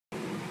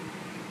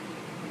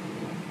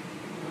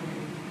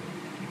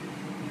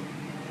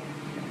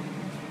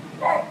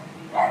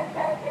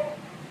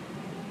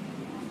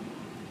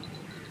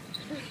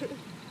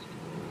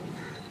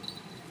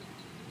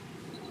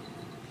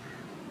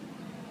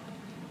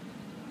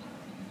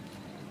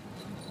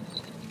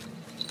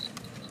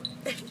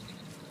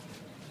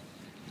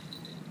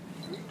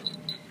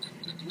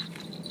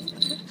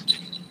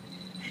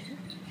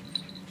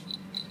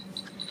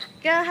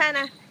Go,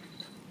 Hannah.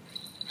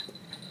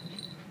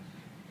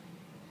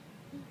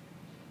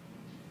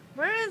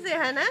 Where is it,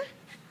 Hannah?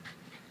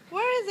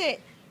 Where is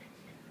it?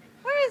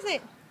 Where is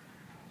it?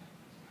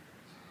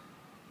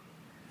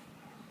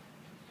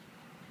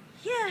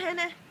 Here,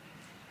 Hannah.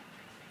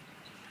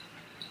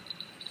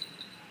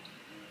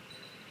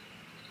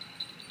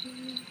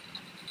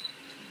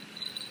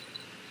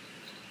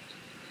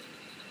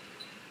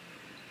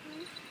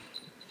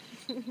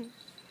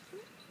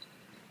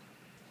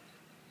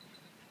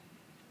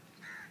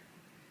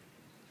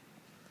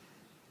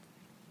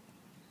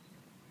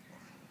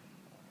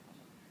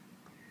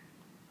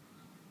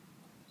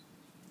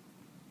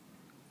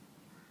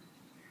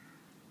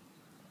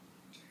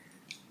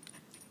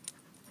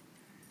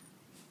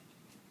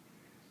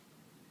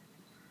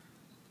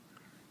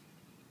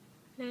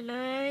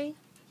 Lele,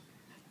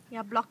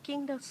 you're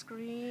blocking the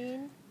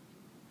screen.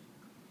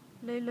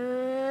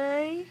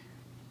 Lele.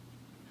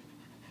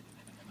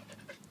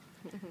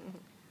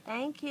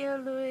 Thank you,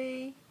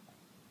 Louis.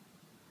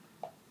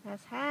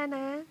 That's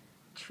Hannah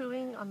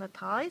chewing on the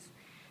toys,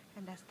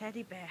 and that's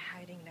Teddy Bear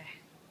hiding there.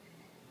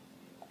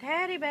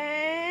 Teddy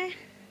Bear,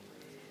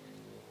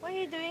 what are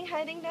you doing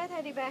hiding there,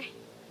 Teddy Bear?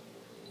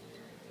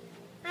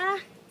 Huh?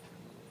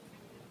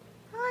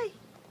 Hi.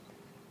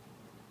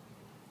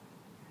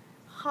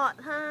 Hot,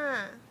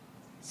 huh?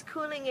 It's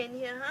cooling in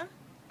here, huh?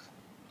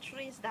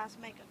 Trees does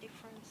make a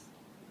difference.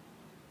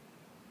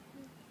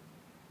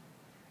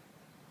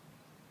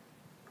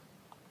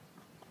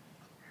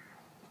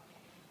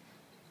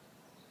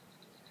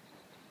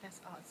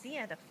 That's Ozzy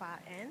at the far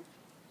end.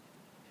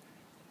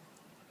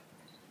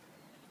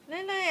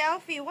 Lele,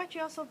 Alfie, what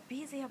you all so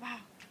busy about?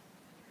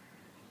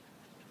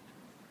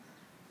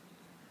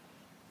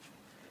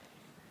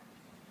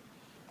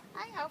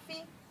 Hi,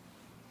 Alfie.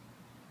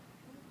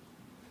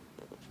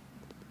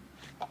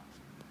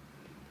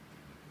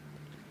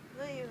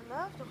 Lele, you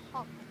love to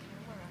hop the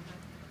camera, huh?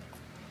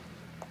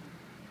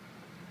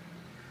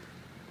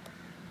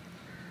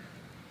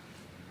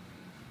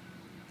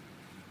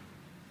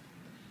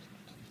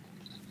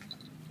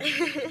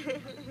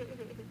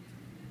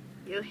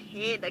 You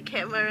hate the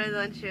camera,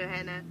 don't you,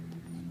 Hannah?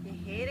 You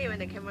hate it when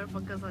the camera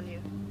focuses on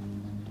you.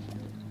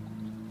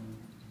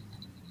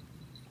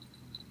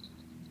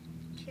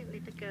 Cute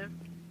little girl.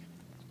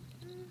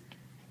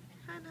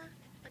 Hannah,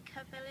 the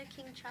Cavalier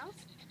King Charles.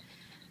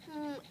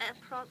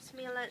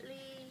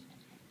 Approximately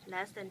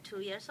less than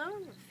 2 years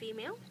old,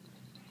 female.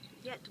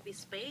 Yet to be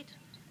spayed,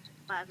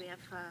 but we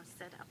have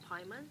set an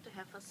appointment to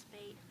have her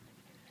spayed.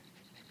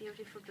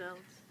 Beautiful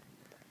girls.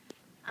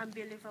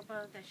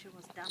 Unbelievable that she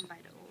was done by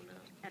the owner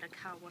at a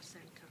car wash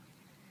center.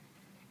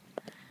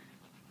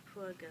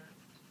 Poor girl.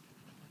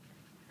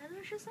 I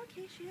know she's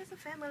okay. She has a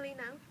family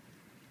now.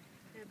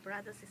 Her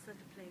brother, sister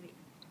to play with.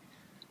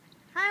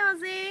 Hi,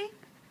 Ozzy.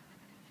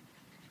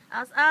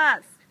 How's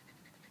us?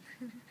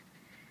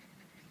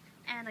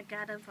 And a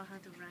garden for her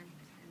to run.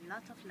 And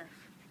lots of love.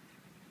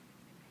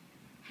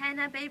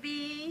 Hannah,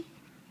 baby.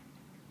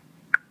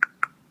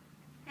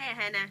 Hey,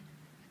 Hannah.